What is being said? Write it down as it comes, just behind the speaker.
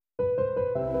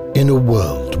In a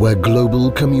world where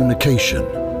global communication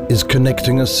is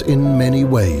connecting us in many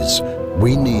ways,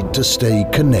 we need to stay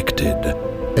connected.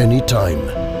 Anytime,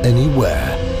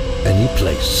 anywhere, any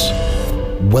place.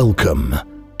 Welcome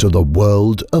to the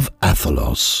world of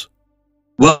Athelos.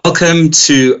 Welcome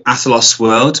to Athelos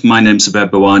World. My name's Zubair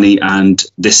Bawani, and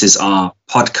this is our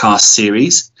podcast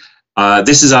series.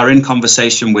 This is our in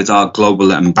conversation with our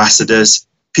global ambassadors,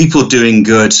 people doing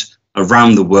good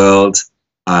around the world,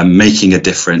 making a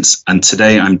difference. And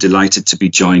today I'm delighted to be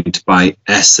joined by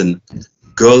Ehsan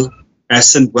Gul.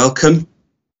 Ehsan, welcome.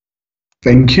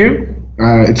 Thank you.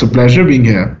 It's a pleasure being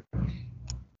here.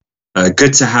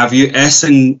 Good to have you.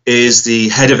 Ehsan is the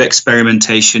head of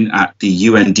experimentation at the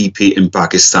UNDP in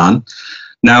Pakistan.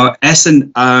 Now,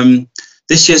 Ehsan,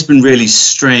 this year's been really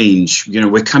strange. You know,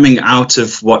 we're coming out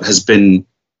of what has been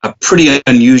a pretty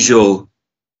unusual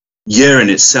year in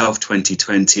itself,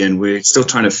 2020, and we're still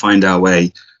trying to find our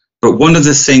way. But one of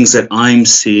the things that I'm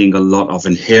seeing a lot of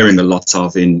and hearing a lot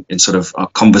of in sort of our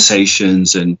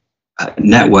conversations and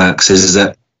networks is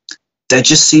that there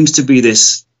just seems to be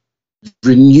this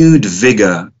renewed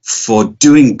vigor for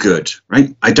doing good,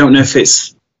 right? I don't know if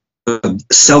it's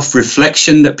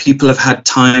self-reflection that people have had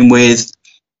time with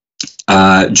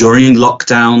during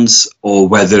lockdowns, or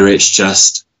whether it's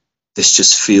just, this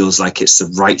just feels like it's the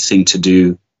right thing to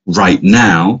do right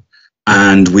now.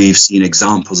 And we've seen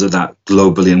examples of that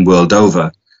globally and world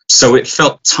over. So it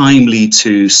felt timely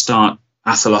to start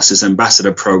Athelos's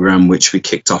ambassador program, which we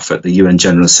kicked off at the UN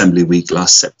General Assembly week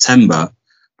last September.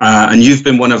 And you've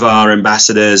been one of our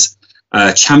ambassadors,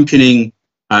 championing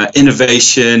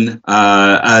innovation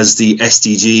as the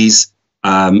SDGs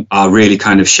are really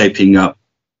kind of shaping up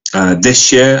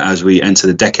this year as we enter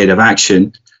the decade of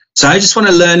action. So I just want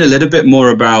to learn a little bit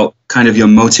more about kind of your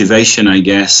motivation, I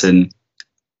guess, and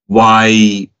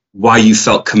why you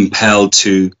felt compelled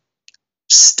to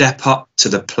step up to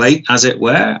the plate, as it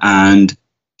were, and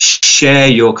share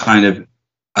your kind of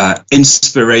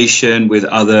inspiration with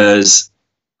others.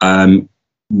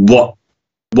 What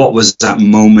was that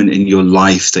moment in your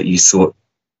life that you thought,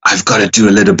 I've got to do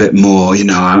a little bit more? You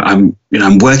know, I'm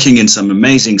working in some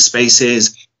amazing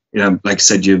spaces. You know, like I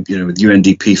said, with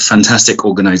UNDP, fantastic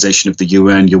organization of the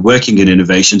UN. You're working in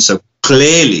innovation, so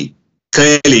clearly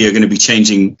you're going to be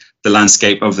changing the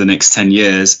landscape over the next 10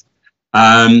 years.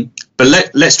 But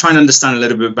let's try and understand a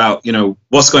little bit about, you know,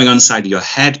 what's going on inside your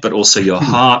head, but also your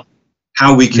heart,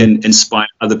 how we can inspire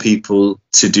other people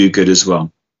to do good as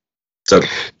well. So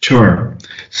sure.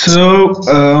 So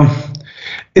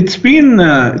it's been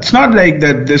it's not like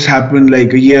that this happened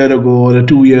like a year ago or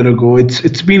 2 years ago.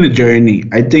 It's been a journey.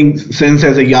 I think since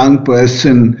as a young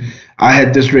person, I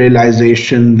had this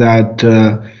realization that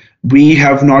we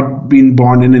have not been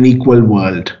born in an equal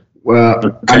world.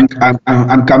 I'm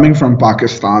coming from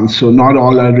Pakistan, so not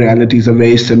all our realities are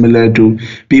very similar to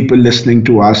people listening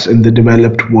to us in the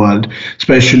developed world,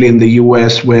 especially in the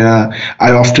US, where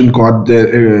I often quote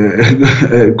this,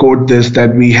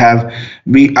 that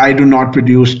I do not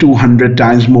produce 200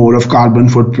 times more of carbon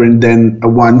footprint than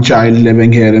one child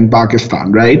living here in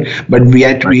Pakistan, right? But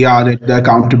yet we are at the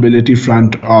accountability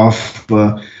front of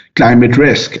climate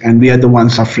risk, and we are the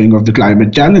ones suffering of the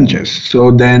climate challenges.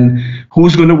 So then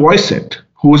who's going to voice it?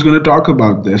 Who's going to talk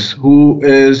about this?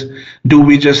 Do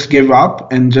we just give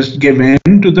up and just give in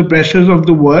to the pressures of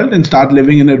the world and start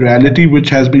living in a reality which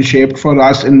has been shaped for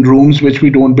us in rooms which we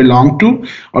don't belong to,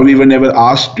 or we were never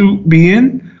asked to be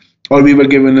in, or we were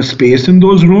given a space in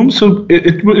those rooms? So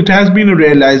it has been a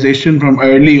realization from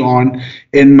early on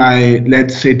in my,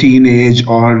 let's say, teenage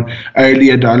or early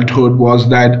adulthood, was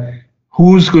that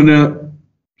who's going to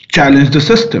challenge the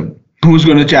system? Who's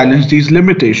going to challenge these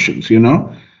limitations, you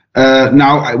know?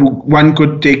 Now, one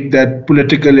could take that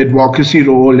political advocacy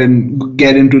role and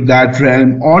get into that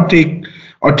realm, or take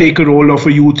a role of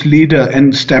a youth leader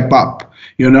and step up,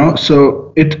 you know?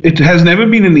 So it has never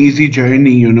been an easy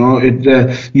journey, you know?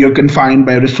 You're confined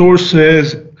by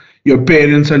resources. Your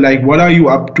parents are like, what are you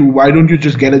up to? Why don't you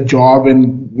just get a job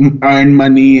and earn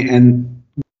money and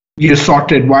you're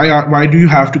sorted? Why do you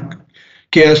have to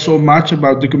care so much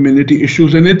about the community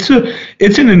issues? And it's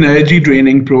an energy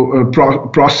draining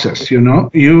process, you know.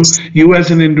 You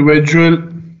as an individual.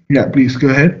 Yeah, please go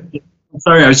ahead.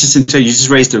 Sorry, I was just you just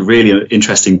raised a really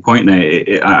interesting point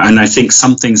there, and I think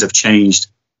some things have changed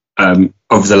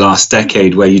over the last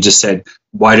decade, where you just said,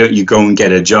 why don't you go and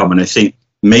get a job? And I think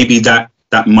maybe that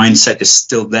mindset is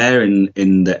still there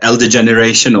in the elder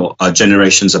generation, or our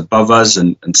generations above us,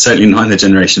 and certainly not in the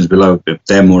generations below.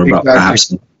 They're more about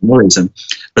perhaps moralism.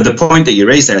 But the point that you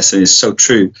raised there is so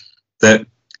true, that,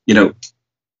 you know,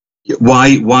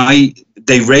 why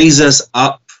they raise us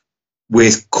up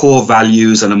with core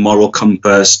values and a moral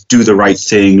compass, do the right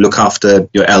thing, look after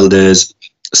your elders,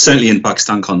 certainly in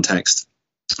Pakistan context.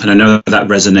 And I know that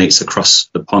resonates across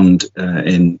the pond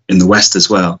in the West as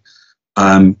well.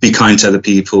 Be kind to other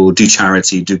people, do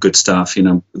charity, do good stuff,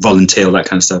 volunteer, all that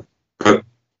kind of stuff. But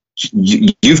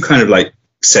you've kind of like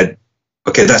said,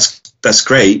 okay, that's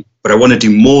great, but I want to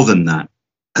do more than that.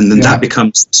 And then that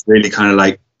becomes really kind of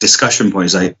like discussion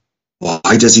points, like,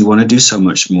 why does he want to do so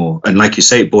much more? And like you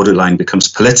say, borderline becomes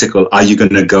political. Are you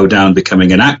going to go down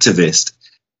becoming an activist?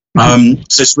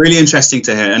 So it's really interesting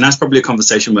to hear. And that's probably a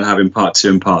conversation we'll have in part 2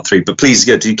 and part 3. But please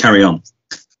do carry on.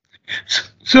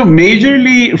 So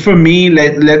majorly for me,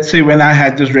 let's say when I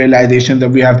had this realization that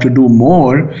we have to do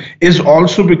more, is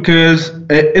also because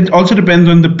it also depends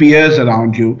on the peers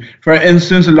around you. For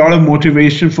instance, a lot of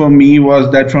motivation for me was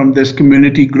that from this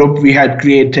community group we had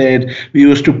created, we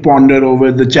used to ponder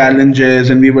over the challenges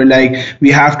and we were like,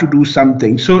 we have to do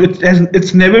something. So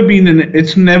it's never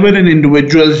an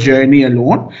individual's journey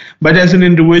alone, but as an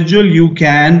individual, you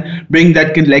can bring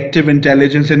that collective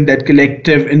intelligence and that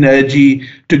collective energy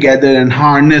together and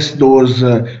harness those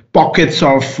pockets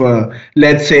of,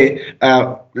 let's say,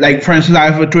 like for instance, I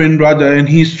have a twin brother and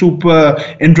he's super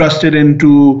interested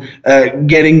into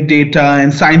getting data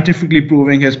and scientifically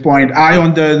proving his point. I,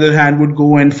 on the other hand, would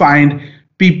go and find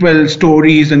people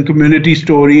stories and community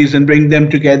stories and bring them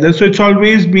together. So it's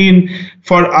always been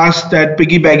for us that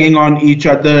piggybacking on each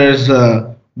other's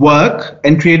work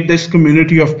and create this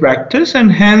community of practice,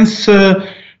 and hence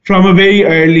from a very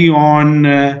early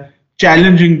on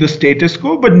challenging the status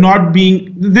quo, but not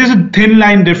being, there's a thin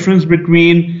line difference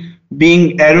between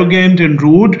being arrogant and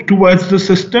rude towards the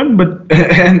system, but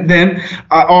and then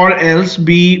or else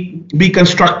be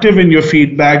constructive in your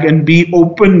feedback and be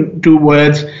open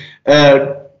towards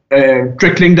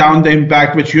trickling down the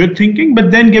impact which you're thinking,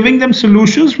 but then giving them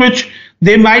solutions which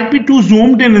they might be too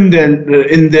zoomed in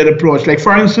their approach. Like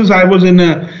for instance, I was in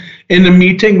a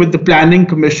meeting with the Planning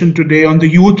Commission today on the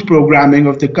youth programming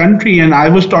of the country, and I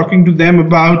was talking to them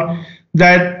about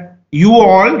that you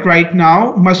all right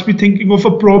now must be thinking of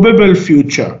a probable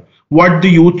future, what the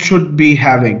youth should be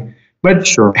having. But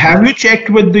have you checked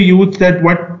with the youth that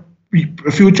what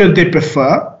future they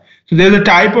prefer? So there's a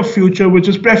type of future which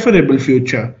is preferable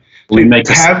future.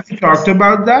 Have we talked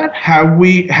about that? Have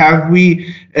we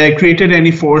created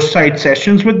any foresight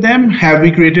sessions with them? Have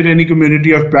we created any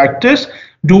community of practice?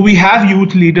 Do we have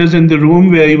youth leaders in the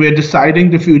room where we're deciding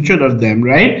the future of them,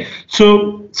 right?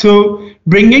 So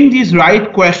bringing these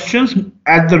right questions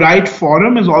at the right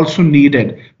forum is also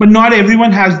needed. But not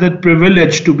everyone has that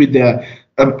privilege to be there,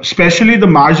 especially the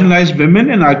marginalized women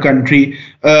in our country.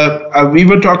 We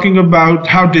were talking about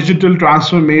how digital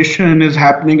transformation is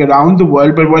happening around the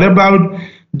world, but what about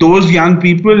those young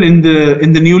people in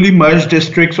the newly merged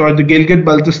districts or the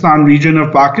Gilgit-Baltistan region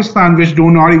of Pakistan, which do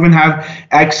not even have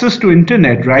access to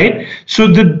internet, right? So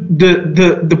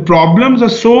the problems are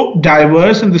so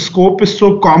diverse and the scope is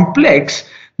so complex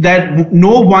that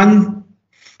no one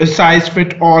size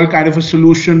fit all kind of a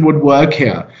solution would work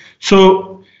here.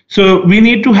 So we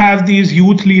need to have these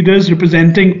youth leaders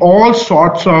representing all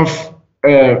sorts of,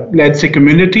 let's say,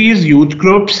 communities, youth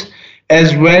groups,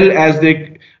 as well as they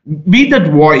be that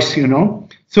voice,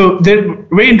 So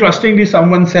very interestingly,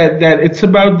 someone said that it's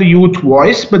about the youth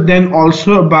voice, but then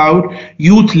also about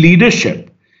youth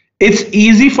leadership. It's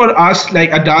easy for us,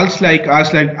 like adults like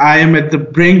us, like I am at the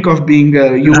brink of being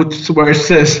a youth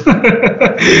versus.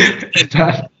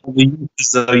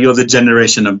 So you're the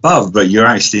generation above, but you're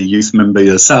actually a youth member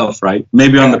yourself, right?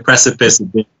 Maybe on the precipice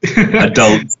of being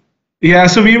adult. Yeah,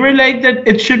 so we were like that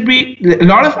it should be, a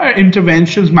lot of our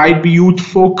interventions might be youth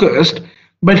focused,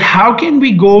 but how can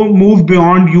we move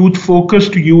beyond youth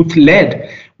focused to youth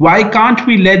led? Why can't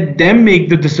we let them make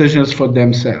the decisions for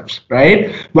themselves,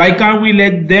 right? Why can't we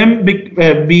let them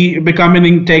become an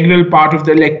integral part of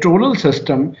the electoral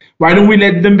system? Why don't we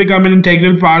let them become an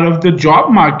integral part of the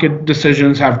job market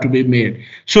decisions have to be made?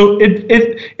 So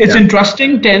it's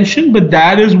interesting tension, but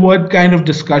that is what kind of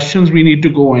discussions we need to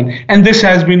go in. And this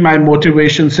has been my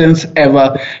motivation since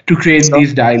ever to create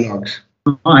these dialogues.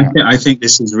 I think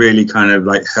this is really kind of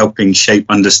like helping shape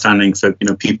understanding for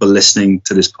people listening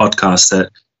to this podcast, that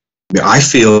I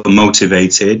feel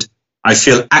motivated, I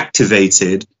feel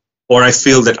activated, or I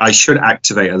feel that I should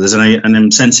activate others. And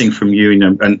I'm sensing from you,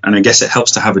 and I guess it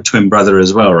helps to have a twin brother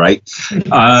as well, right?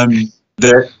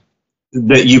 That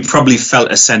you probably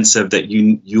felt a sense of that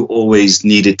you always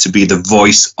needed to be the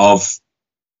voice of,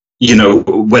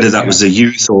 whether that was a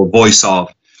youth or a voice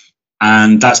of,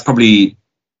 and that's probably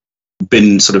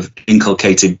been sort of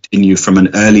inculcated in you from an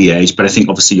early age, but I think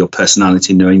obviously your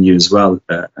personality, knowing you as well,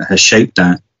 has shaped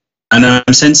that. And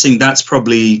I'm sensing that's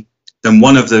probably then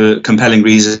one of the compelling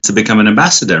reasons to become an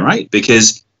ambassador, right?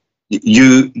 Because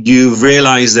you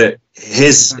realize that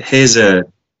here's a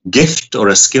gift or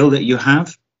a skill that you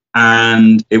have,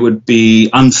 and it would be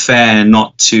unfair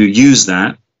not to use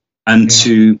that and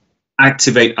to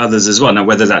activate others as well. Now,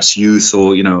 whether that's youth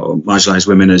or, you know, marginalized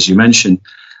women, as you mentioned.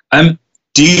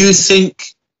 Do you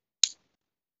think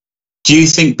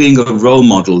being a role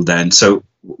model then, so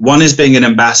one is being an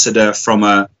ambassador from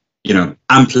a, you know,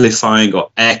 amplifying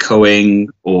or echoing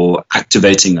or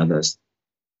activating others,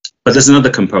 but there's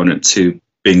another component to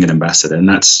being an ambassador, and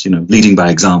that's, you know, leading by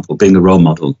example, being a role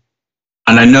model.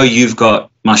 And I know you've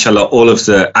got, mashallah, all of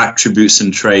the attributes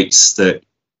and traits that,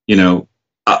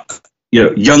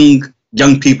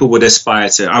 young people would aspire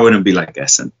to. I wouldn't be like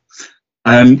Ehsan.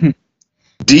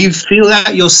 Do you feel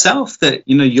that yourself, that,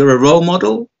 you know, you're a role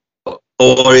model,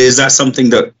 or is that something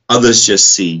that others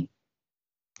just see?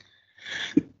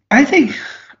 I think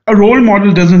a role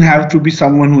model doesn't have to be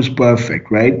someone who's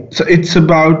perfect, right? So it's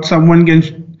about someone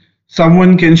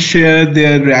can share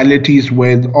their realities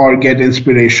with or get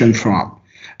inspiration from.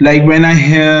 Like when I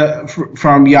hear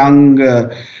from young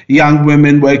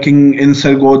women working in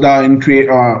Sargodha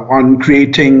on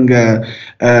creating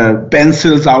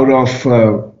pencils out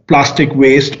of plastic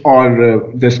waste or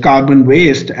this carbon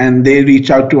waste, and they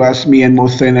reach out to us, me and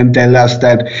Mohsin, and tell us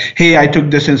that, hey, I took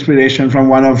this inspiration from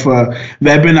one of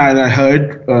webinar I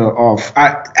heard of.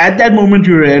 At that moment,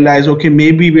 you realize, okay,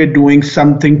 maybe we're doing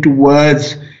something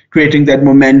towards creating that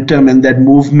momentum and that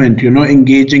movement, you know,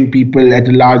 engaging people at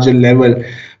a larger level.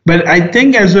 But I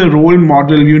think as a role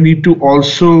model, you need to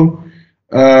also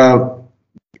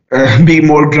be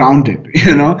more grounded.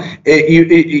 You know,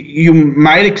 you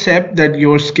might accept that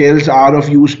your skills are of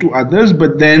use to others,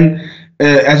 but then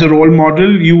as a role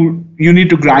model, you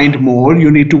need to grind more. You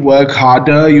need to work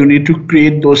harder. You need to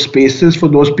create those spaces for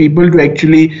those people to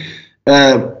actually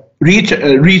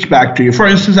reach back to you. For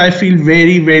instance, I feel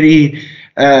very, very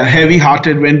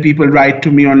heavy-hearted when people write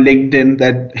to me on LinkedIn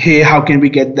that, hey, how can we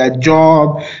get that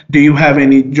job? Do you have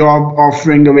any job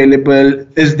offering available?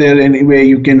 Is there any way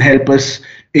you can help us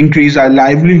increase our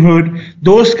livelihood?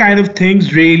 Those kind of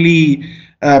things really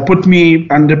put me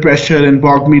under pressure and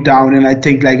bog me down, and I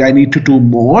think like I need to do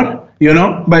more, you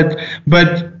know. But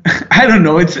I don't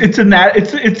know. It's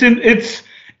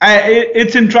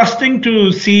interesting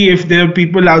to see if there are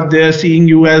people out there seeing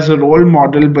you as a role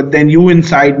model, but then you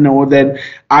inside know that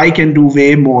I can do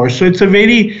way more. So it's a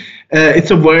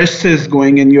versus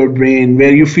going in your brain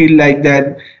where you feel like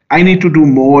that I need to do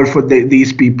more for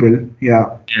these people.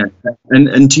 Yeah.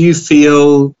 And do you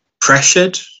feel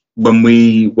pressured when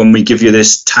we give you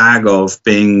this tag of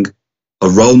being a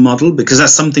role model? Because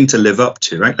that's something to live up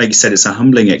to, right? Like you said, it's a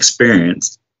humbling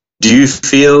experience. Do you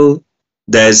feel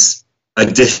there's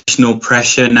additional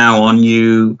pressure now on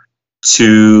you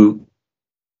to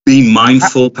be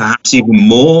mindful, perhaps even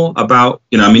more about,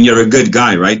 you know, I mean, you're a good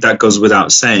guy, right? That goes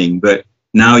without saying, but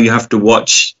now you have to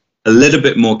watch a little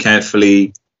bit more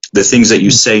carefully the things that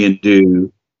you say and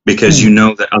do, because you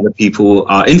know that other people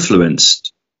are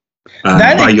influenced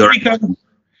by your actions.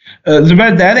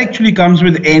 Zubair, that actually comes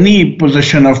with any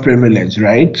position of privilege,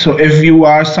 right? So if you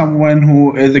are someone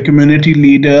who is a community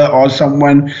leader or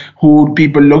someone who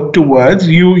people look towards,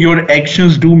 your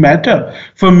actions do matter.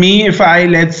 For me, if I,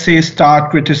 let's say,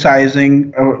 start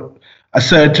criticizing a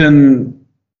certain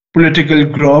political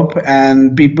group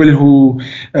and people who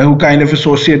kind of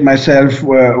associate myself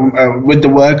with the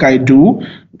work I do,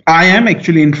 I am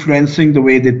actually influencing the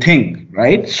way they think,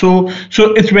 right? So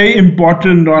it's very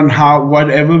important on how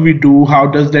whatever we do, how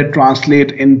does that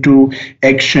translate into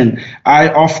action? I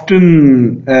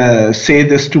often say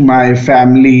this to my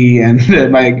family and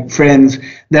my friends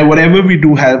that whatever we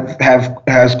do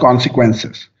has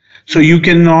consequences. So you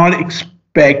cannot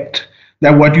expect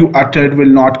that what you uttered will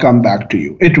not come back to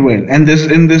you. It will, and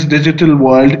in this digital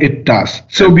world, it does.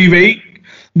 So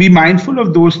be mindful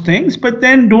of those things, but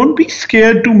then don't be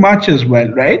scared too much as well,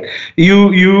 right?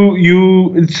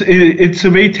 It's a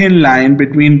very thin line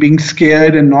between being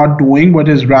scared and not doing what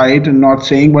is right and not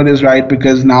saying what is right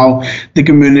because now the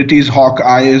community's hawk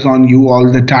eye is on you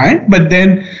all the time, but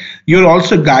then you're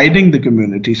also guiding the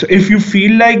community. So if you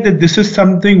feel like that this is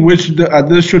something which the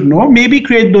others should know, maybe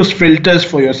create those filters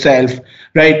for yourself,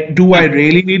 right? Do I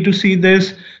really need to say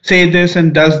this,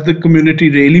 and does the community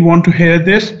really want to hear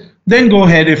this? Then go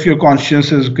ahead if your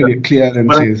conscience is clear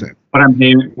and says it.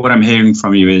 What I'm hearing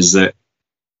from you is that,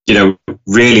 you know,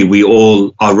 really we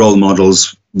all are role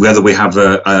models, whether we have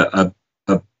a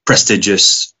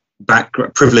prestigious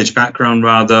privileged background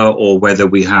rather, or whether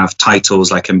we have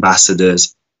titles like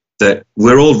ambassadors. that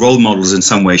we're all role models in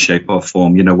some way, shape, or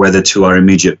form, you know, whether to our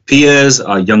immediate peers,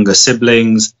 our younger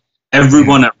siblings,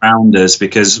 everyone around us,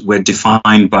 because we're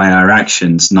defined by our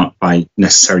actions, not by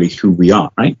necessarily who we are,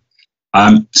 right?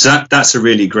 So that's a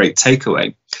really great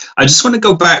takeaway. I just want to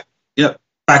go back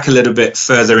a little bit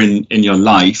further in your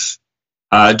life,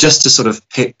 just to sort of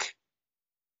pick,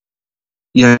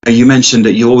 you know, you mentioned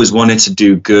that you always wanted to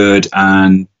do good,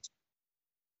 and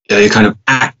you're kind of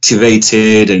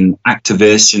activated and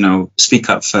activist, you know, speak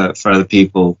up for other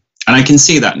people. And I can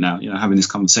see that now, you know, having this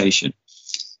conversation.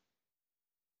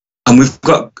 And we've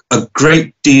got a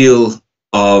great deal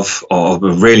of a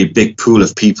really big pool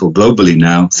of people globally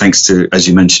now, thanks to, as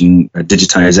you mentioned,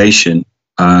 digitization,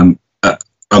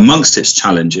 amongst its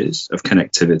challenges of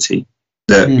connectivity,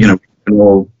 that, you know, we can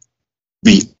all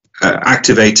be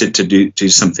activated to do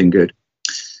something good.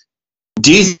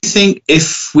 Do you think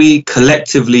if we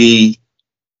collectively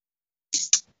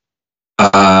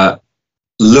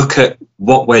look at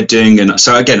what we're doing, and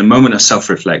so again, a moment of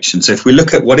self-reflection. So if we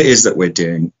look at what it is that we're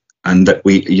doing, and that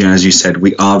we, you know, as you said,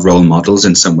 we are role models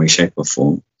in some way, shape, or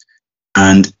form.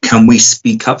 And can we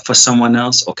speak up for someone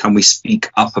else, or can we speak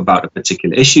up about a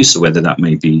particular issue? So whether that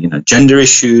may be, you know, gender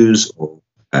issues or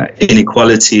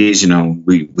inequalities, you know,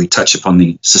 we touch upon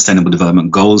the Sustainable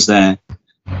Development Goals there.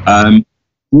 Do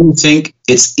you think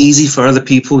it's easy for other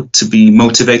people to be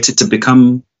motivated to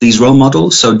become these role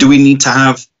models? So do we need to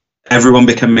have everyone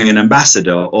becoming an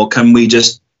ambassador, or can we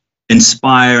just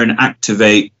inspire and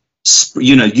activate,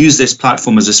 you know, use this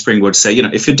platform as a springboard to say, you know,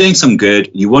 if you're doing some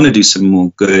good, you want to do some more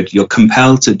good, you're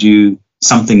compelled to do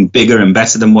something bigger and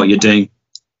better than what you're doing,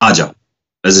 Aja,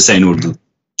 as I say in Urdu.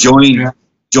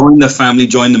 Join the family,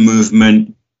 join the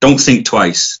movement, don't think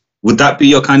twice. Would that be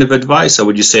your kind of advice? Or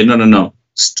would you say, no,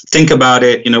 think about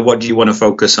it, you know, what do you want to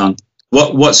focus on?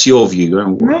 What's your view?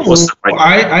 What's the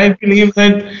right I believe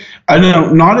that,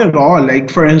 not at all.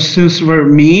 Like, for instance, for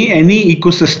me, any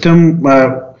ecosystem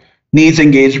needs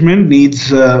engagement,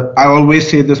 needs, I always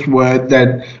say this word,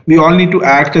 that we all need to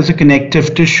act as a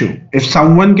connective tissue. If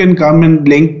someone can come and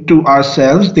link to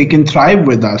ourselves, they can thrive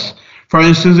with us. For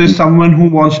instance, if someone who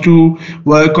wants to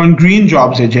work on green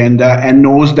jobs agenda and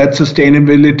knows that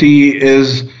sustainability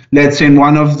is, let's say,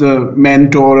 one of the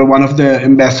mentor or one of the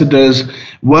ambassadors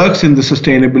works in the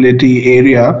sustainability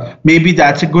area, maybe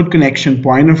that's a good connection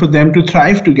point, and for them to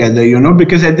thrive together, you know,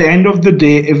 because at the end of the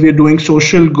day, if we're doing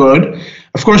social good,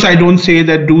 of course, I don't say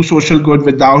that do social good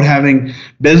without having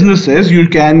businesses. You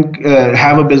can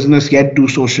have a business yet do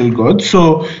social good.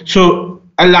 So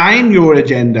align your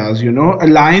agendas, you know,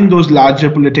 align those larger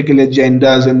political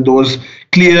agendas and those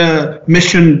clear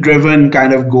mission-driven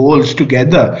kind of goals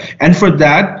together. And for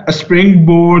that, a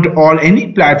springboard or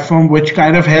any platform which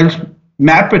kind of helps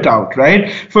map it out,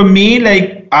 right? For me,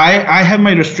 like, I have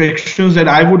my restrictions that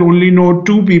I would only know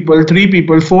 2 people, 3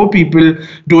 people, 4 people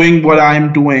doing what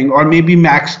I'm doing, or maybe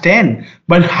max 10.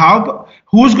 But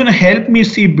who's going to help me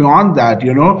see beyond that,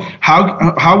 you know?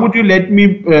 How would you let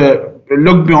me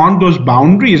look beyond those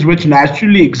boundaries which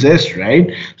naturally exist,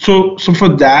 right? So for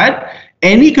that,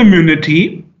 any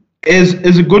community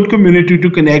is a good community to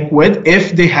connect with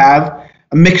if they have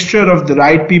a mixture of the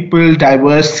right people,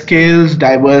 diverse skills,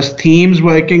 diverse themes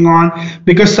working on,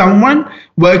 because someone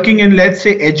working in, let's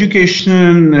say,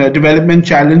 education development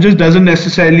challenges doesn't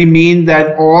necessarily mean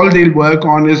that all they'll work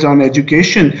on is on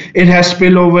education. It has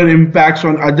spillover impacts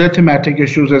on other thematic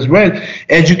issues as well.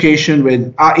 Education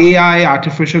with AI,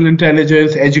 artificial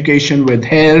intelligence, education with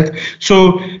health.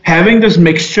 So having this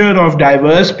mixture of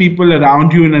diverse people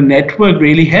around you in a network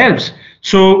really helps.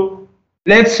 So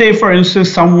let's say, for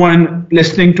instance, someone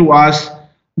listening to us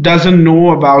doesn't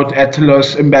know about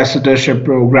Ethlos ambassadorship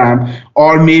program,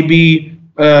 or maybe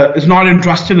is not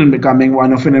interested in becoming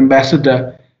one of an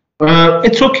ambassador.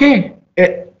 It's okay.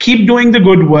 Keep doing the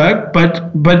good work,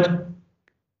 but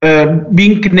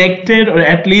being connected, or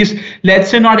at least,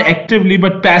 let's say, not actively,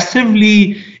 but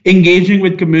passively engaging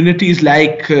with communities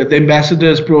like the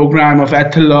ambassadors program of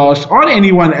Ethlos or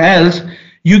anyone else,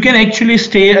 you can actually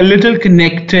stay a little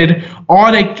connected,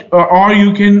 or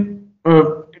you can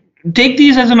take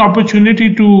these as an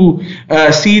opportunity to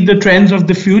see the trends of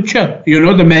the future, you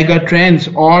know, the mega trends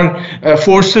or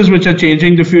forces which are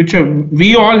changing the future.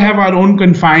 We all have our own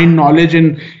confined knowledge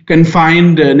and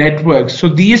confined networks. So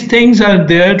these things are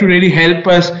there to really help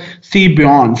us see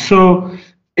beyond. So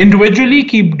individually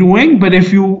keep doing, but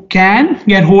if you can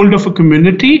get hold of a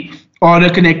community or a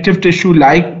connective tissue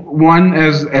like one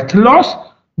as Ethlos,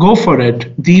 go for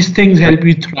it. These things help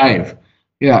you thrive.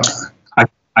 Yeah.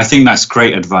 I think that's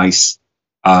great advice.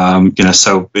 You know,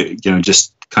 so, you know,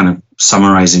 just kind of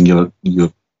summarizing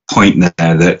your point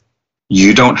there, that,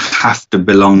 you don't have to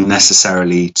belong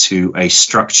necessarily to a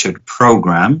structured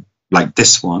program like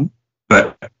this one,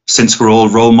 but since we're all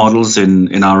role models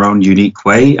in our own unique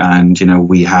way, and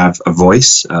we have a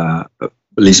voice, at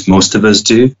least most of us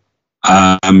do,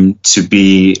 to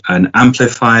be an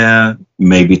amplifier,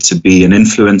 maybe to be an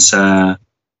influencer.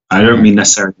 I don't mean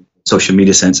necessarily in the social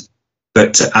media sense,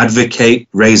 but to advocate,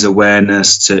 raise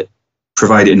awareness, to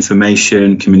provide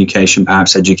information, communication,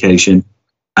 perhaps education,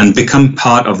 and become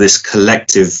part of this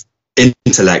collective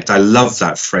intellect. I love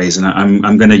that phrase, and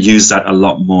I'm going to use that a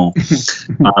lot more.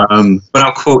 But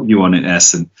I'll quote you on it,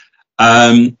 Ehsan.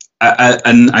 And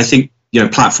I think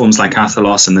platforms like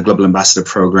Athelos and the Global Ambassador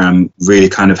Program really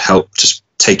kind of help just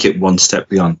take it one step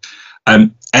beyond.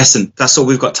 Ehsan, that's all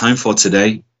we've got time for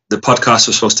today. The podcast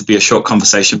was supposed to be a short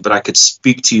conversation, but I could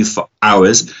speak to you for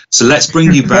hours. So let's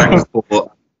bring you back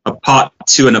for a part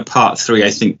 2 and a part 3,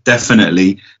 I think,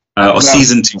 definitely, or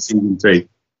season 2, season 3.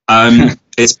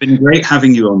 It's been great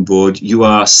having you on board. You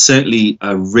are certainly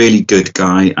a really good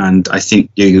guy, and I think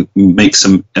you make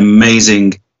some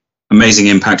amazing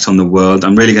impact on the world.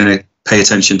 I'm really going to pay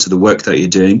attention to the work that you're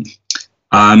doing.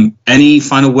 Any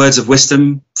final words of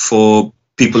wisdom for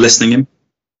people listening in?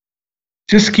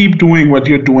 Just keep doing what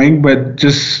you're doing, but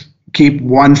just keep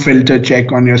one filter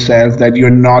check on yourself that you're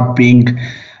not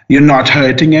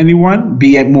hurting anyone.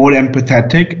 Be more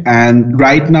empathetic. And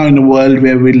right now in the world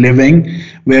where we're living,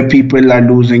 where people are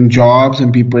losing jobs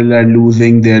and people are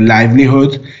losing their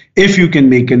livelihoods, if you can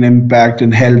make an impact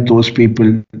and help those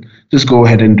people, just go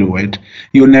ahead and do it.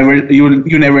 You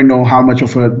never know how much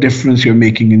of a difference you're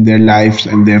making in their lives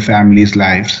and their families'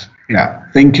 lives. Yeah.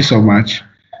 Thank you so much.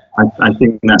 I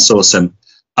think that's awesome.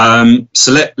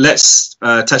 So let's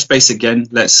touch base again.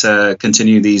 Let's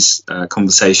continue these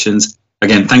conversations.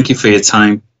 Again, thank you for your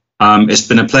time. It's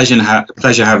been a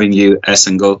pleasure having you,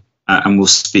 Ehsan Gul, and we'll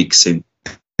speak soon.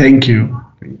 Thank you.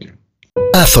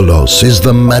 Athelos is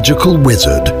the magical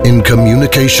wizard in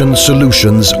communication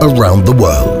solutions around the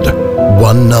world.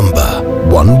 One number,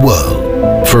 one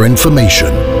world. For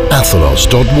information,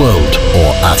 athelos.world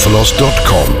or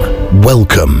athelos.com.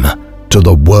 Welcome to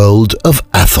the world of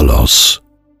Athelos.